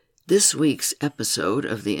This week's episode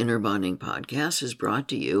of the Inner Bonding Podcast is brought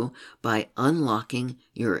to you by Unlocking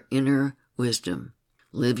Your Inner Wisdom.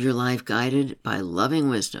 Live your life guided by loving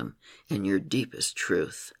wisdom and your deepest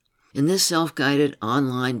truth. In this self-guided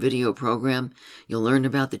online video program, you'll learn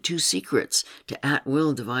about the 2 secrets to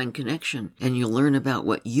at-will divine connection, and you'll learn about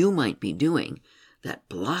what you might be doing that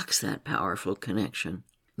blocks that powerful connection.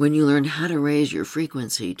 When you learn how to raise your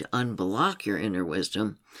frequency to unblock your inner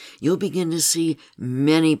wisdom, you'll begin to see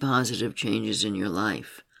many positive changes in your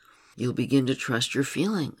life. You'll begin to trust your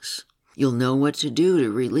feelings. You'll know what to do to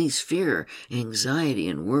release fear, anxiety,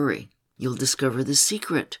 and worry. You'll discover the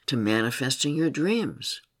secret to manifesting your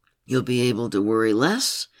dreams. You'll be able to worry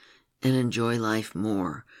less and enjoy life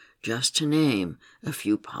more, just to name a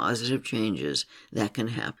few positive changes that can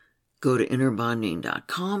happen. Go to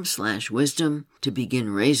innerbonding.com/wisdom to begin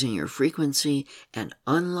raising your frequency and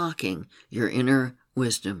unlocking your inner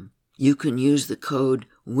wisdom. You can use the code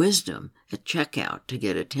WISDOM at checkout to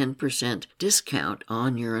get a 10% discount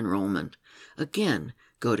on your enrollment. Again,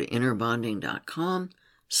 go to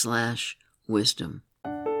innerbonding.com/wisdom.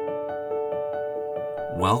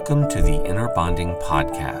 Welcome to the Inner Bonding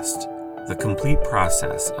Podcast, the complete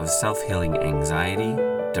process of self-healing anxiety,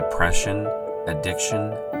 depression,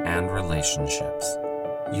 addiction, and relationships.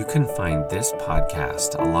 You can find this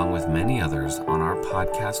podcast along with many others on our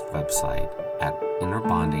podcast website at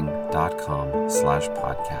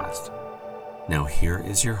innerbonding.com/podcast. Now here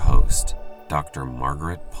is your host, Dr.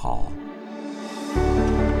 Margaret Paul.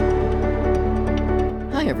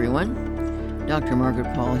 Hi everyone, Dr.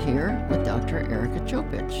 Margaret Paul here with Dr. Erica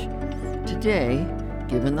Chopich. Today,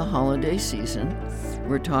 given the holiday season,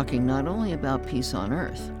 we're talking not only about peace on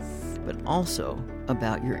earth, but also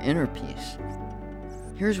about your inner peace.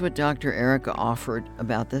 Here's what Dr. Erica offered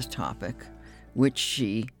about this topic, which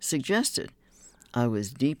she suggested. I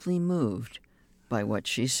was deeply moved by what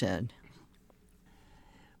she said.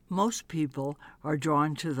 Most people are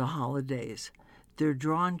drawn to the holidays. They're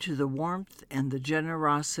drawn to the warmth and the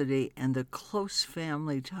generosity and the close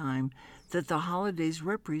family time that the holidays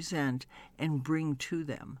represent and bring to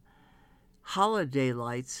them. Holiday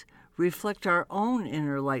lights reflect our own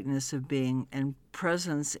inner lightness of being and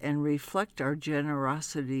presence and reflect our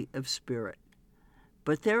generosity of spirit.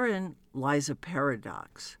 But therein lies a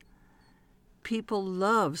paradox. People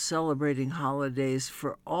love celebrating holidays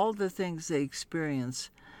for all the things they experience,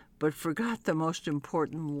 but forgot the most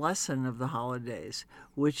important lesson of the holidays,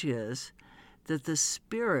 which is that the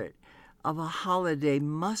spirit of a holiday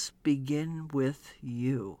must begin with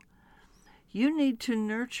you. You need to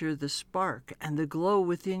nurture the spark and the glow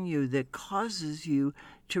within you that causes you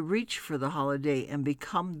to reach for the holiday and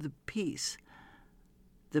become the peace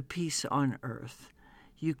on earth.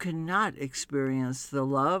 You cannot experience the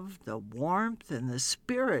love, the warmth, and the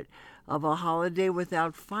spirit of a holiday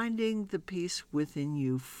without finding the peace within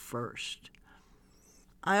you first.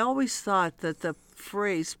 I always thought that the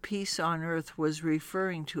phrase peace on earth was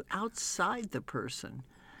referring to outside the person,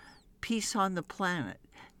 peace on the planet,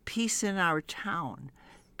 peace in our town,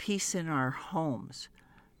 peace in our homes.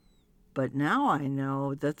 But now I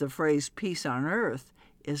know that the phrase peace on earth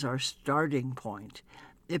is our starting point.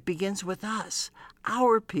 It begins with us,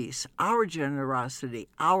 our peace, our generosity,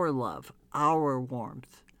 our love, our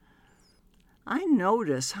warmth. I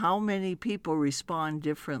notice how many people respond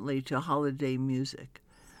differently to holiday music.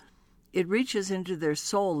 It reaches into their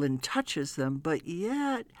soul and touches them, but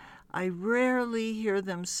yet I rarely hear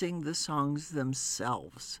them sing the songs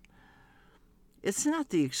themselves. It's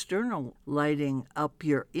not the external lighting up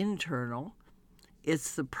your internal.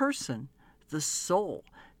 It's the person, the soul,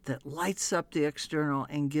 that lights up the external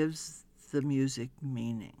and gives the music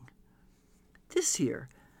meaning. This year,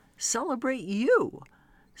 celebrate you.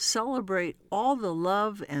 Celebrate all the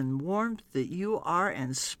love and warmth that you are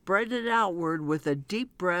and spread it outward with a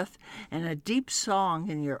deep breath and a deep song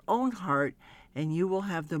in your own heart, and you will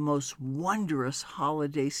have the most wondrous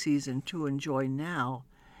holiday season to enjoy now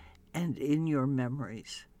and in your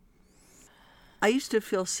memories. I used to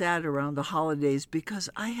feel sad around the holidays because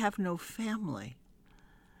I have no family.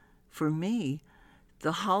 For me,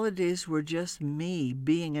 the holidays were just me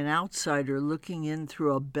being an outsider looking in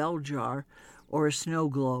through a bell jar or a snow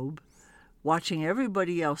globe, watching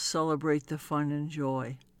everybody else celebrate the fun and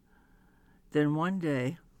joy. Then one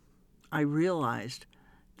day, I realized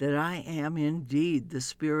that I am indeed the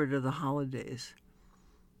spirit of the holidays.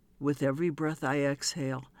 With every breath I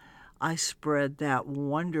exhale, I spread that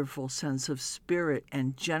wonderful sense of spirit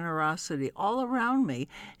and generosity all around me,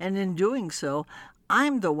 and in doing so,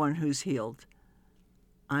 I'm the one who's healed.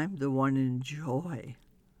 I'm the one in joy.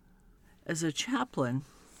 As a chaplain,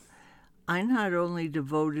 I not only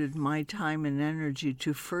devoted my time and energy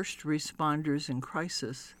to first responders in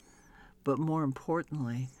crisis, but more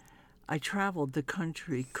importantly, I traveled the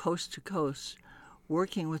country coast to coast,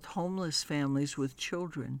 working with homeless families with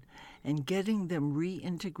children and getting them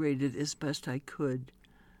reintegrated as best I could.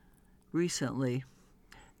 Recently,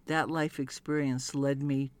 that life experience led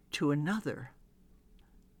me to another.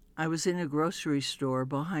 I was in a grocery store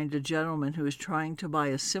behind a gentleman who was trying to buy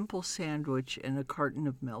a simple sandwich and a carton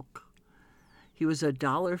of milk. He was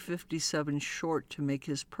 $1.57 short to make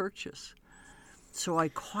his purchase. So I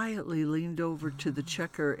quietly leaned over to the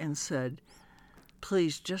checker and said,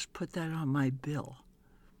 "Please just put that on my bill."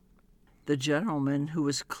 The gentleman, who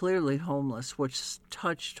was clearly homeless, was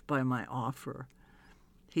touched by my offer.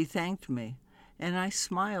 He thanked me, and I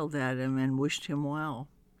smiled at him and wished him well.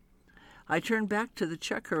 I turned back to the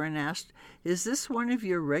checker and asked, "Is this one of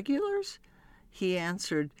your regulars?" He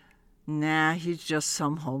answered, "Nah, he's just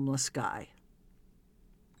some homeless guy."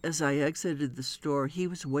 As I exited the store, he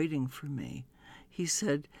was waiting for me. He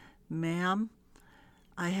said, "Ma'am,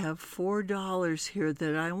 I have $4 here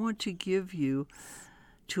that I want to give you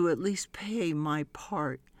to at least pay my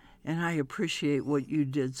part, and I appreciate what you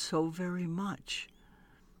did so very much."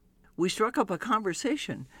 We struck up a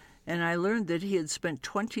conversation, and I learned that he had spent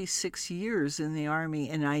 26 years in the Army,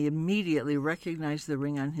 and I immediately recognized the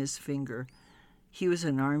ring on his finger. He was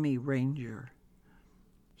an Army Ranger.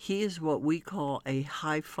 He is what we call a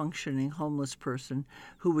high-functioning homeless person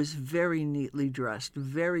who was very neatly dressed,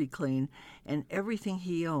 very clean, and everything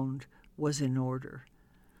he owned was in order.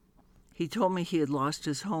 He told me he had lost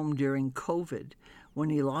his home during COVID, when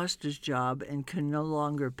he lost his job and could no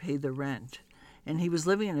longer pay the rent. And he was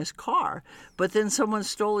living in his car, but then someone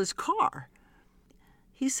stole his car.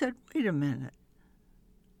 He said, "Wait a minute,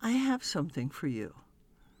 I have something for you."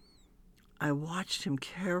 I watched him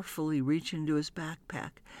carefully reach into his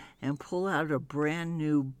backpack and pull out a brand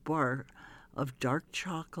new bar of dark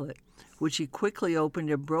chocolate, which he quickly opened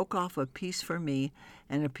and broke off a piece for me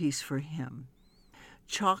and a piece for him.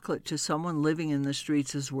 Chocolate to someone living in the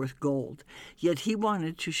streets is worth gold, yet he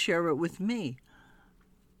wanted to share it with me.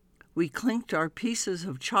 We clinked our pieces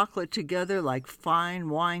of chocolate together like fine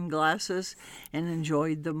wine glasses and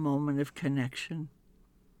enjoyed the moment of connection.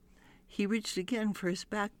 He reached again for his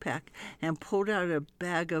backpack and pulled out a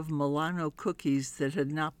bag of Milano cookies that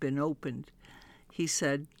had not been opened. He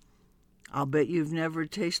said, "I'll bet you've never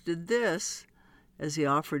tasted this," as he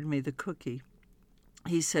offered me the cookie.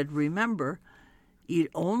 He said, "Remember, eat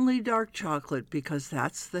only dark chocolate because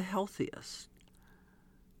that's the healthiest."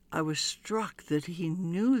 I was struck that he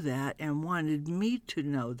knew that and wanted me to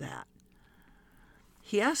know that.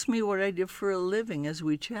 He asked me what I did for a living as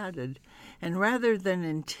we chatted, and rather than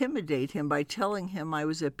intimidate him by telling him I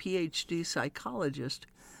was a PhD psychologist,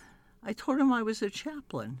 I told him I was a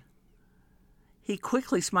chaplain. He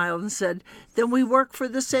quickly smiled and said, "Then we work for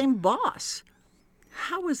the same boss."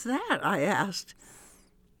 "How was that?" I asked.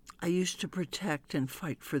 "I used to protect and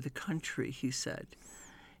fight for the country," he said,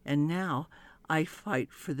 "and now I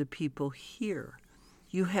fight for the people here.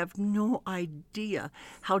 You have no idea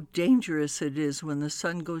how dangerous it is when the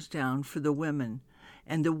sun goes down for the women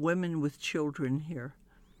and the women with children here.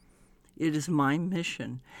 It is my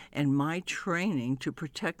mission and my training to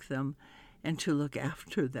protect them and to look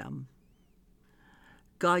after them.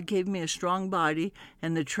 God gave me a strong body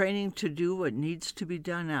and the training to do what needs to be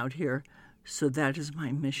done out here, so that is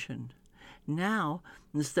my mission. Now,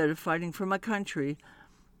 instead of fighting for my country,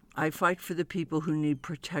 I fight for the people who need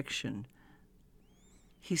protection."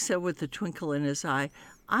 He said with a twinkle in his eye,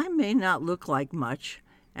 "I may not look like much,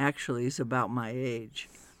 actually he's about my age,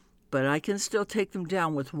 but I can still take them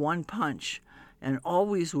down with one punch, and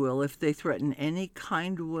always will if they threaten any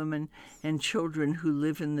kind women and children who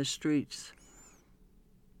live in the streets."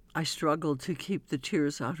 I struggled to keep the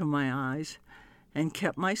tears out of my eyes and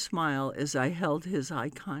kept my smile as I held his eye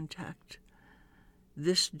contact.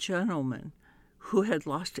 This gentleman, who had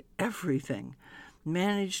lost everything,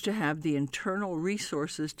 managed to have the internal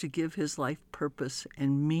resources to give his life purpose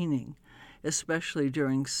and meaning, especially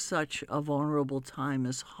during such a vulnerable time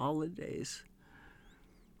as holidays.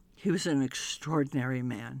 He was an extraordinary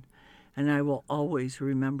man, and I will always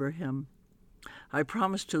remember him. I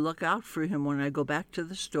promise to look out for him when I go back to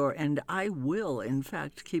the store, and I will, in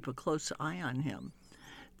fact, keep a close eye on him.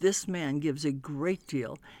 This man gives a great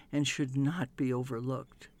deal and should not be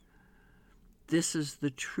overlooked. This is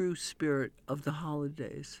the true spirit of the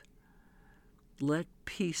holidays. Let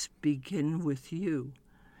peace begin with you.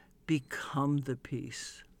 Become the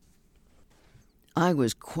peace. I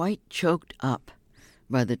was quite choked up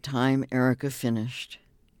by the time Erica finished.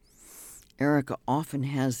 Erica often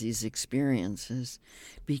has these experiences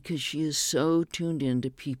because she is so tuned into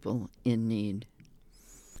people in need.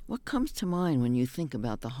 What comes to mind when you think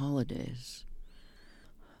about the holidays?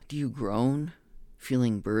 Do you groan,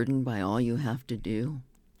 feeling burdened by all you have to do?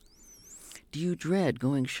 Do you dread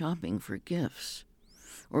going shopping for gifts,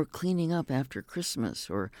 or cleaning up after Christmas,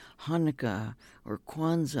 or Hanukkah, or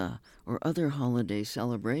Kwanzaa, or other holiday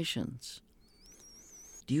celebrations?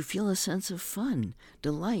 Do you feel a sense of fun,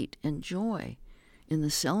 delight, and joy in the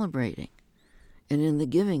celebrating and in the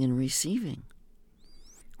giving and receiving?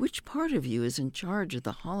 Which part of you is in charge of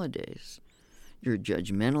the holidays? Your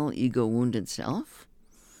judgmental, ego-wounded self,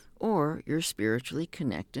 or your spiritually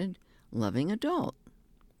connected, loving adult?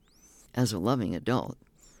 As a loving adult,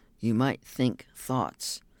 you might think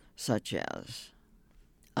thoughts such as,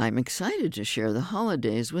 I'm excited to share the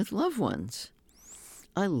holidays with loved ones.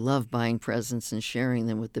 I love buying presents and sharing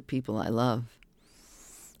them with the people I love.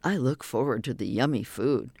 I look forward to the yummy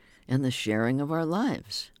food and the sharing of our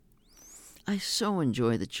lives. I so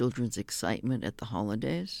enjoy the children's excitement at the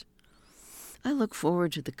holidays. I look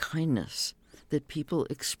forward to the kindness that people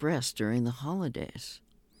express during the holidays.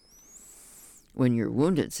 When your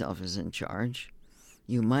wounded self is in charge,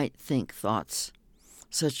 you might think thoughts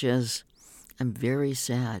such as, I'm very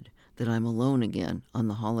sad that I'm alone again on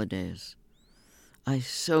the holidays. I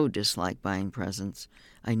so dislike buying presents.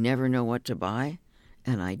 I never know what to buy,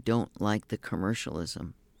 and I don't like the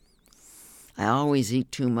commercialism. I always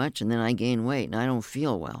eat too much and then I gain weight and I don't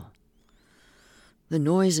feel well. The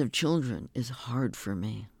noise of children is hard for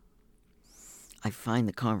me. I find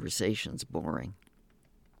the conversations boring.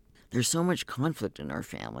 There's so much conflict in our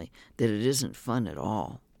family that it isn't fun at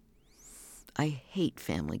all. I hate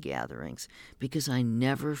family gatherings because I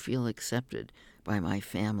never feel accepted by my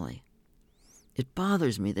family. It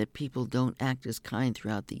bothers me that people don't act as kind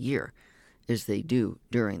throughout the year as they do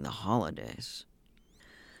during the holidays.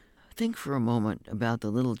 Think for a moment about the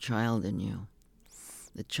little child in you,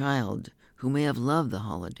 the child who may have loved the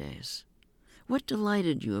holidays. What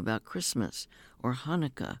delighted you about Christmas or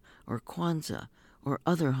Hanukkah or Kwanzaa or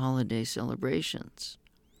other holiday celebrations?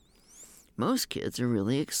 Most kids are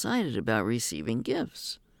really excited about receiving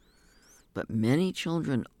gifts, but many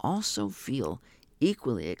children also feel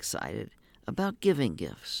equally excited about giving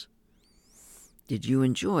gifts. Did you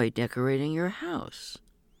enjoy decorating your house?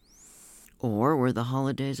 Or were the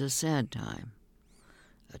holidays a sad time?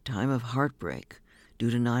 A time of heartbreak due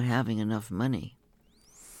to not having enough money?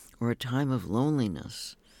 Or a time of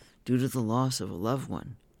loneliness due to the loss of a loved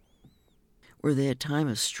one? Were they a time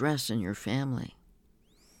of stress in your family?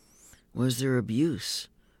 Was there abuse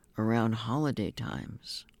around holiday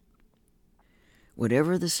times?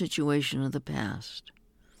 Whatever the situation of the past,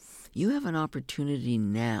 you have an opportunity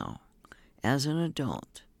now, as an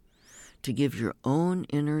adult, to give your own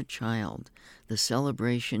inner child the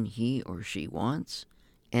celebration he or she wants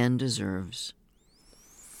and deserves.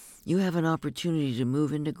 You have an opportunity to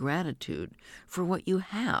move into gratitude for what you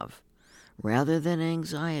have, rather than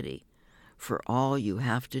anxiety for all you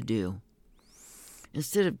have to do.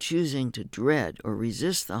 Instead of choosing to dread or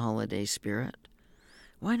resist the holiday spirit,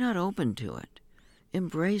 why not open to it,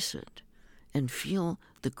 embrace it, and feel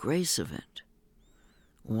the grace of it?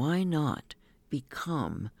 Why not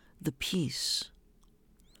become the peace?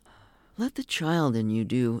 Let the child in you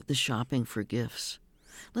do the shopping for gifts.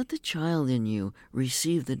 Let the child in you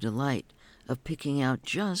receive the delight of picking out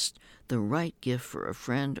just the right gift for a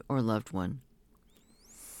friend or loved one.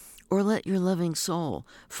 Or let your loving soul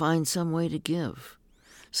find some way to give,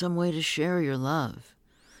 some way to share your love,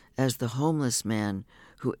 as the homeless man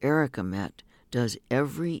who Erica met does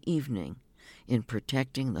every evening in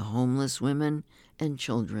protecting the homeless women and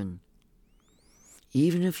children.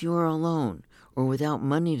 Even if you are alone or without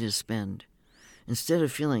money to spend, instead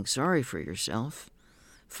of feeling sorry for yourself,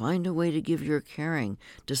 find a way to give your caring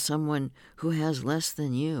to someone who has less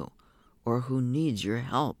than you or who needs your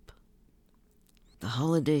help. The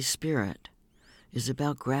holiday spirit is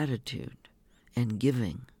about gratitude and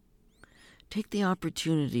giving. Take the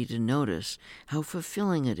opportunity to notice how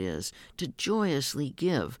fulfilling it is to joyously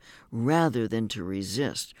give rather than to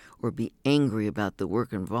resist or be angry about the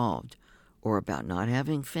work involved or about not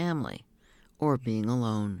having family or being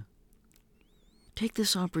alone. Take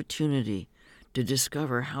this opportunity to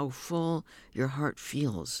discover how full your heart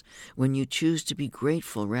feels when you choose to be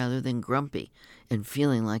grateful rather than grumpy and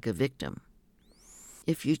feeling like a victim.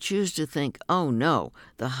 If you choose to think, oh no,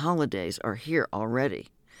 the holidays are here already,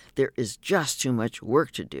 there is just too much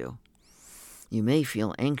work to do, you may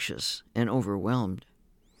feel anxious and overwhelmed.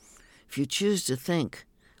 If you choose to think,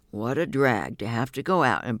 what a drag to have to go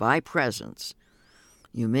out and buy presents,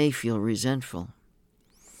 you may feel resentful.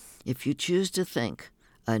 If you choose to think,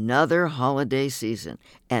 another holiday season,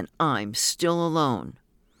 and I'm still alone,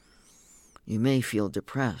 you may feel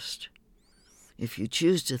depressed. If you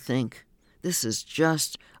choose to think, this is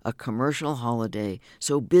just a commercial holiday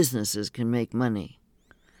so businesses can make money,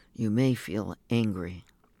 you may feel angry.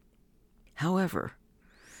 However,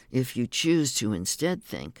 if you choose to instead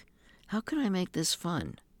think, how can I make this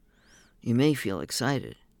fun? You may feel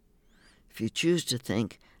excited. If you choose to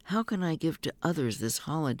think, how can I give to others this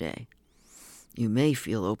holiday? You may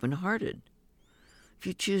feel open-hearted. If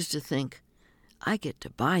you choose to think, I get to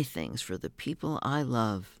buy things for the people I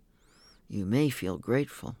love, you may feel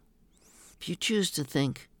grateful. If you choose to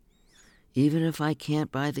think, even if I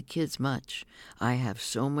can't buy the kids much, I have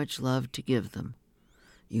so much love to give them,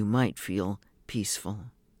 you might feel peaceful.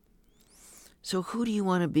 So who do you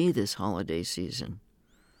want to be this holiday season?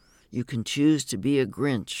 You can choose to be a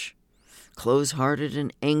Grinch, close-hearted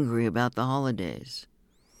and angry about the holidays.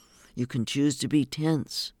 You can choose to be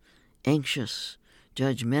tense, anxious,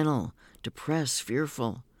 judgmental, depressed,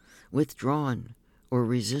 fearful, withdrawn, or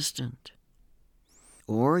resistant.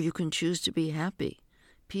 Or you can choose to be happy,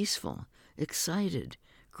 peaceful, excited,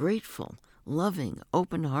 grateful, loving,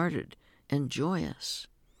 open-hearted, and joyous.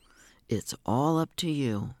 It's all up to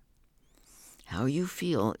you. How you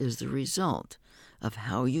feel is the result of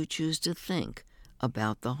how you choose to think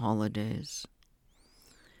about the holidays.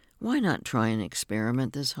 Why not try an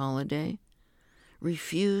experiment this holiday?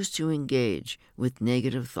 Refuse to engage with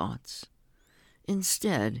negative thoughts.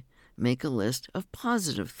 Instead, make a list of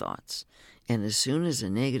positive thoughts, and as soon as a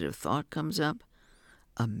negative thought comes up,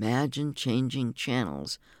 imagine changing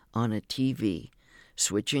channels on a TV,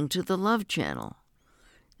 switching to the love channel.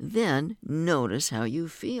 Then notice how you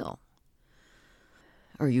feel.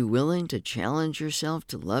 Are you willing to challenge yourself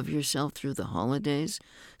to love yourself through the holidays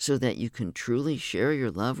so that you can truly share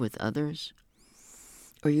your love with others?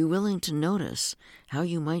 Are you willing to notice how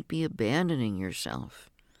you might be abandoning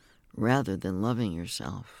yourself rather than loving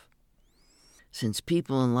yourself? Since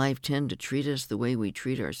people in life tend to treat us the way we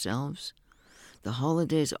treat ourselves, the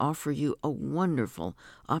holidays offer you a wonderful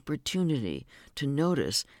opportunity to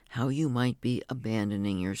notice how you might be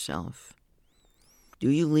abandoning yourself. Do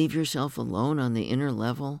you leave yourself alone on the inner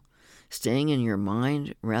level, staying in your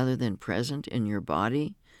mind rather than present in your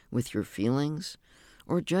body with your feelings,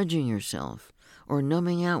 or judging yourself, or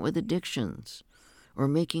numbing out with addictions, or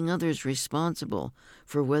making others responsible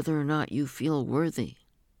for whether or not you feel worthy?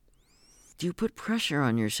 Do you put pressure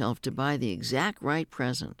on yourself to buy the exact right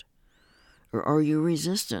present, or are you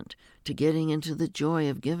resistant to getting into the joy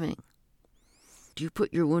of giving? Do you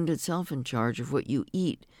put your wounded self in charge of what you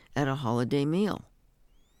eat at a holiday meal?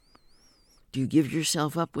 Do you give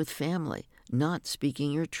yourself up with family, not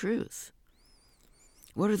speaking your truth?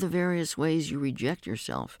 What are the various ways you reject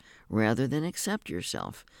yourself rather than accept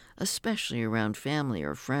yourself, especially around family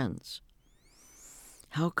or friends?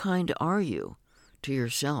 How kind are you to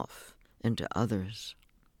yourself and to others?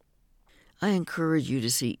 I encourage you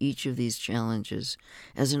to see each of these challenges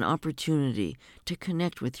as an opportunity to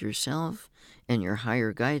connect with yourself and your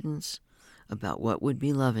higher guidance about what would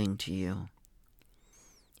be loving to you.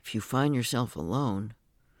 If you find yourself alone,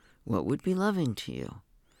 what would be loving to you?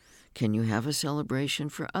 Can you have a celebration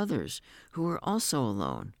for others who are also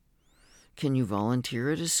alone? Can you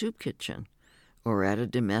volunteer at a soup kitchen or at a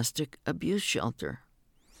domestic abuse shelter?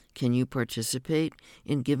 Can you participate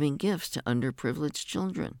in giving gifts to underprivileged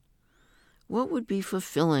children? What would be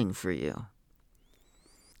fulfilling for you?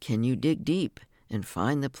 Can you dig deep and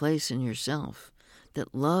find the place in yourself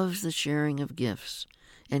that loves the sharing of gifts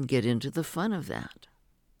and get into the fun of that?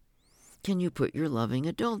 Can you put your loving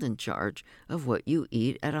adult in charge of what you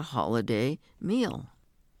eat at a holiday meal?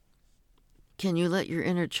 Can you let your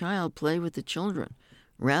inner child play with the children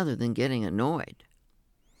rather than getting annoyed?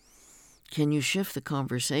 Can you shift the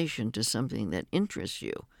conversation to something that interests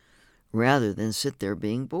you rather than sit there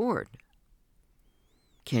being bored?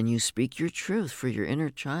 Can you speak your truth for your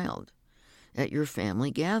inner child at your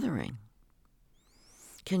family gathering?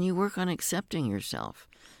 Can you work on accepting yourself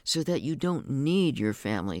so that you don't need your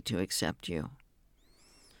family to accept you?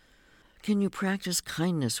 Can you practice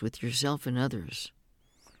kindness with yourself and others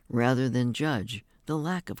rather than judge the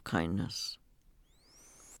lack of kindness?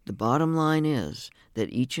 The bottom line is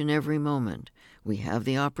that each and every moment we have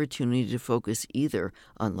the opportunity to focus either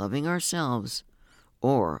on loving ourselves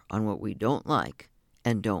or on what we don't like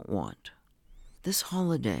and don't want. This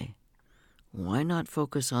holiday, why not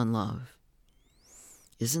focus on love?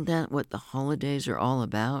 Isn't that what the holidays are all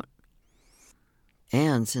about?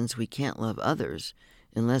 And since we can't love others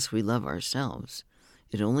unless we love ourselves,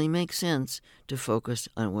 it only makes sense to focus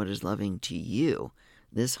on what is loving to you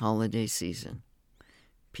this holiday season.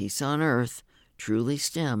 Peace on earth truly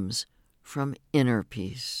stems from inner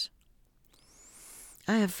peace.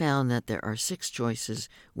 I have found that there are 6 choices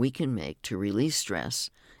we can make to release stress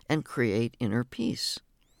and create inner peace.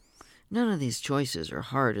 None of these choices are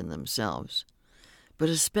hard in themselves, but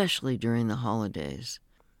especially during the holidays,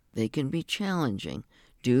 they can be challenging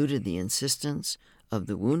due to the insistence of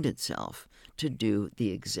the wounded self to do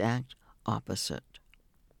the exact opposite.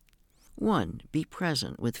 1. Be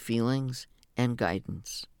present with feelings and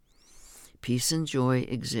guidance. Peace and joy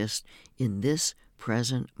exist in this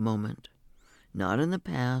present moment, not in the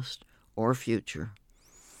past or future.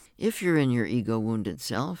 If you're in your ego-wounded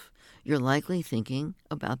self, you're likely thinking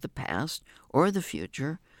about the past or the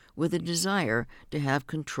future with a desire to have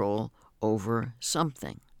control over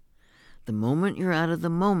something. The moment you're out of the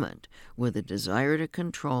moment with a desire to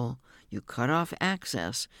control, you cut off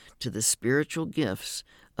access to the spiritual gifts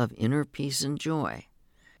of inner peace and joy,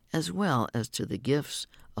 as well as to the gifts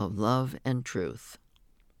of love and truth.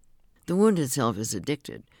 The wounded self is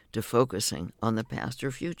addicted to focusing on the past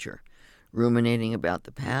or future, ruminating about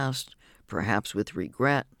the past, perhaps with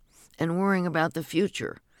regret, and worrying about the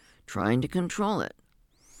future, trying to control it.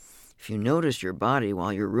 If you notice your body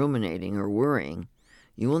while you're ruminating or worrying,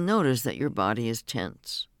 you will notice that your body is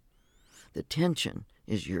tense. The tension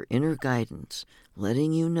is your inner guidance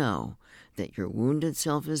letting you know that your wounded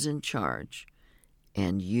self is in charge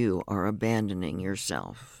and you are abandoning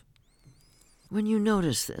yourself. When you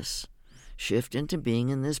notice this, shift into being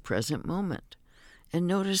in this present moment and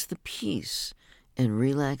notice the peace and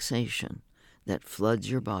relaxation that floods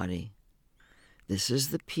your body. This is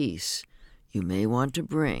the peace you may want to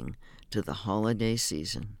bring to the holiday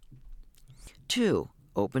season. 2.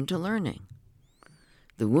 Open to learning.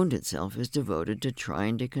 The wounded self is devoted to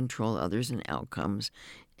trying to control others and outcomes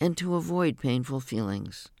and to avoid painful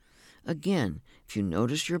feelings. Again, if you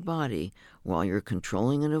notice your body while you're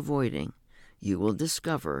controlling and avoiding, you will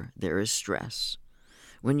discover there is stress.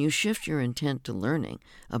 When you shift your intent to learning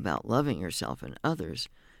about loving yourself and others,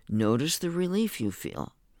 notice the relief you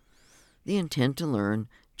feel. The intent to learn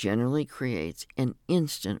generally creates an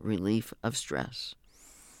instant relief of stress.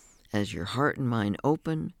 As your heart and mind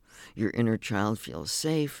open, your inner child feels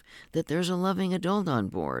safe that there's a loving adult on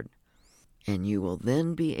board, and you will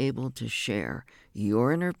then be able to share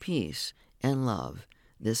your inner peace and love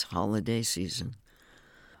this holiday season.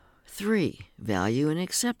 3. Value and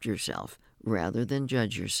accept yourself rather than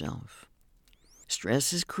judge yourself.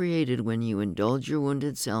 Stress is created when you indulge your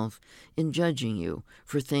wounded self in judging you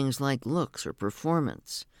for things like looks or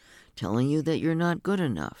performance, telling you that you're not good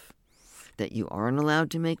enough, that you aren't allowed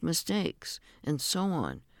to make mistakes, and so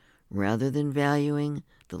on, rather than valuing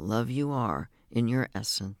the love you are in your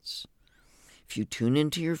essence. If you tune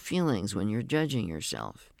into your feelings when you're judging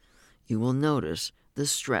yourself, you will notice the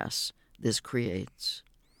stress this creates.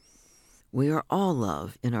 We are all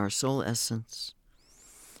love in our soul essence.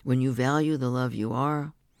 When you value the love you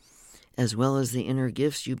are, as well as the inner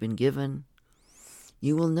gifts you've been given,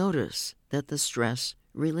 you will notice that the stress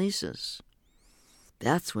releases.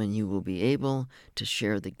 That's when you will be able to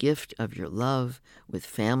share the gift of your love with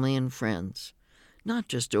family and friends, not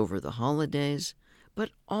just over the holidays, but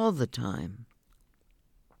all the time.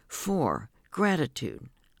 4. Gratitude.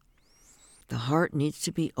 The heart needs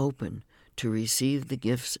to be open to receive the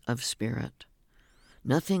gifts of spirit.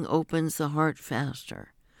 Nothing opens the heart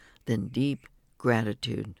faster than deep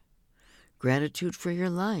gratitude. Gratitude for your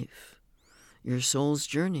life, your soul's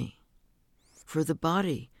journey, for the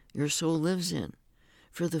body your soul lives in,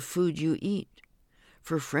 for the food you eat,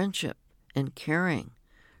 for friendship and caring,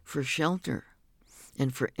 for shelter,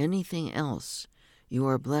 and for anything else you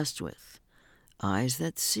are blessed with. Eyes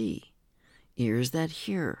that see, ears that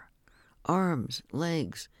hear, arms,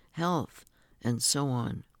 legs, health, and so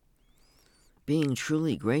on. Being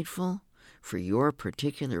truly grateful for your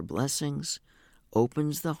particular blessings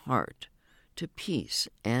opens the heart to peace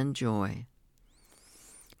and joy.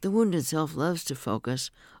 The wounded self loves to focus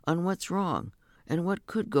on what's wrong and what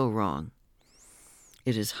could go wrong.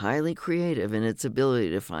 It is highly creative in its ability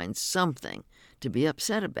to find something to be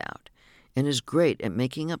upset about and is great at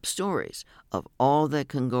making up stories of all that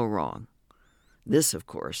can go wrong. This, of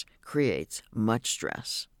course, creates much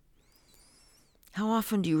stress. How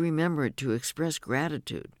often do you remember to express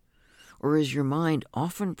gratitude? Or is your mind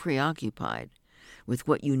often preoccupied with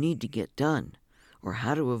what you need to get done, or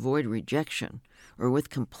how to avoid rejection, or with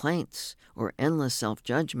complaints or endless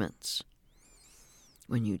self-judgments?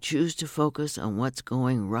 When you choose to focus on what's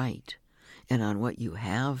going right and on what you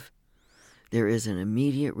have, there is an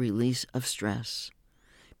immediate release of stress.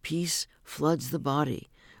 Peace floods the body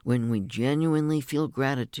when we genuinely feel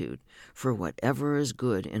gratitude for whatever is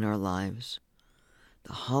good in our lives.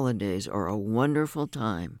 The holidays are a wonderful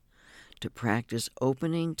time to practice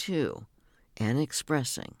opening to and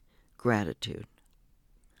expressing gratitude.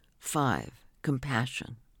 5.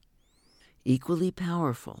 Compassion. Equally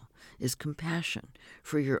powerful is compassion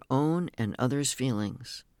for your own and others'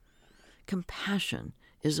 feelings. Compassion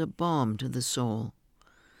is a balm to the soul.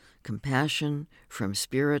 Compassion from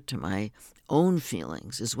spirit to my own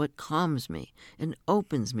feelings is what calms me and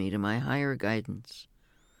opens me to my higher guidance.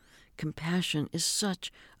 Compassion is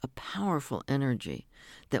such a powerful energy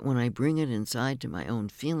that when I bring it inside to my own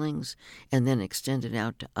feelings and then extend it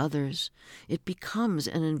out to others, it becomes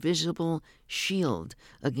an invisible shield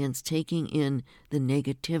against taking in the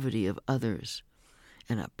negativity of others,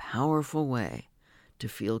 and a powerful way to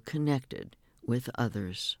feel connected with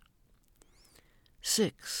others.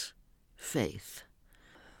 6. Faith.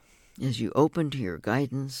 As you open to your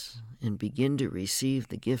guidance and begin to receive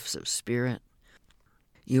the gifts of Spirit,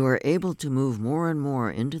 you are able to move more and more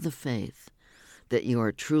into the faith that you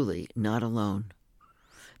are truly not alone,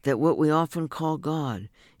 that what we often call God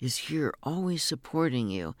is here always supporting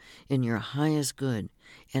you in your highest good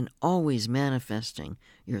and always manifesting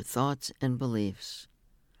your thoughts and beliefs.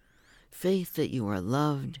 Faith that you are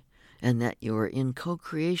loved and that you are in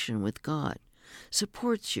co-creation with God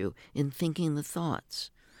supports you in thinking the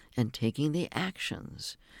thoughts and taking the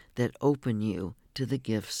actions that open you to the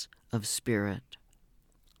gifts of Spirit.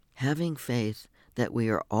 Having faith that we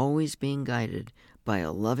are always being guided by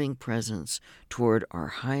a loving presence toward our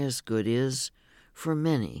highest good is, for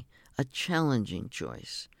many, a challenging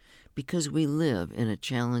choice because we live in a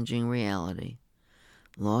challenging reality.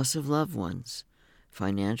 Loss of loved ones,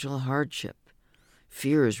 financial hardship,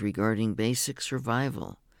 fears regarding basic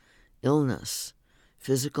survival, illness,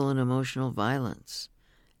 physical and emotional violence,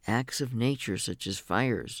 acts of nature such as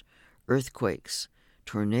fires, earthquakes,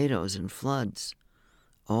 tornadoes, and floods,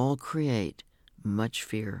 all create much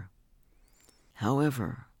fear.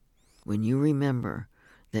 However, when you remember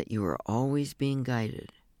that you are always being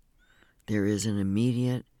guided, there is an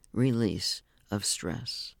immediate release of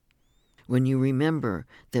stress. When you remember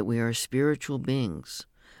that we are spiritual beings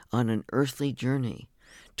on an earthly journey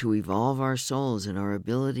to evolve our souls in our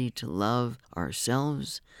ability to love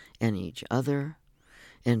ourselves and each other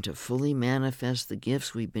and to fully manifest the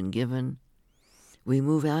gifts we've been given, we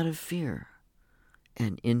move out of fear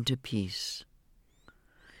and into peace.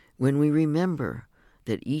 When we remember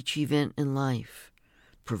that each event in life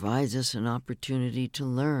provides us an opportunity to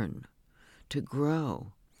learn, to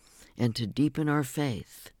grow, and to deepen our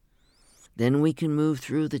faith, then we can move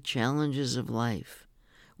through the challenges of life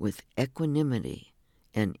with equanimity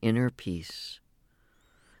and inner peace.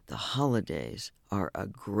 The holidays are a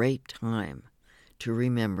great time to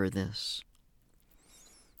remember this.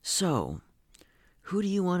 So, who do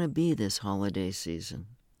you want to be this holiday season?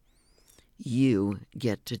 You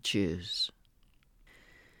get to choose.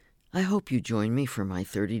 I hope you join me for my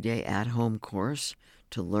 30-day at-home course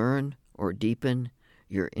to learn or deepen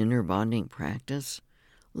your inner bonding practice,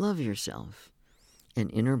 Love Yourself, an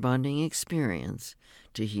inner bonding experience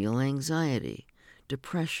to heal anxiety,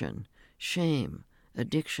 depression, shame,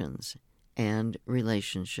 addictions, and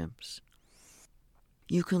relationships.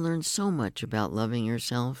 You can learn so much about loving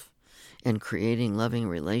yourself and creating loving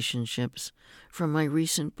relationships from my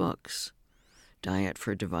recent books, Diet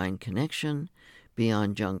for Divine Connection,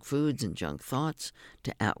 Beyond Junk Foods and Junk Thoughts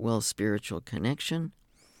to At-Will Spiritual Connection,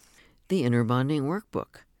 the Inner Bonding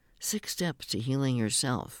Workbook, 6 Steps to Healing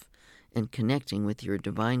Yourself and Connecting with Your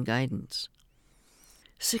Divine Guidance,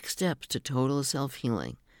 6 Steps to Total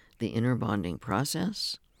Self-Healing, the Inner Bonding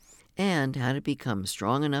Process, and How to Become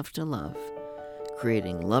Strong Enough to Love,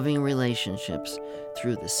 creating loving relationships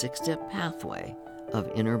through the 6-step pathway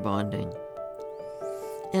of inner bonding.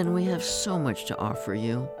 And we have so much to offer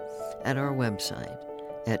you at our website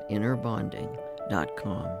at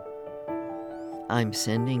innerbonding.com. I'm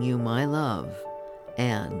sending you my love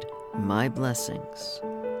and my blessings.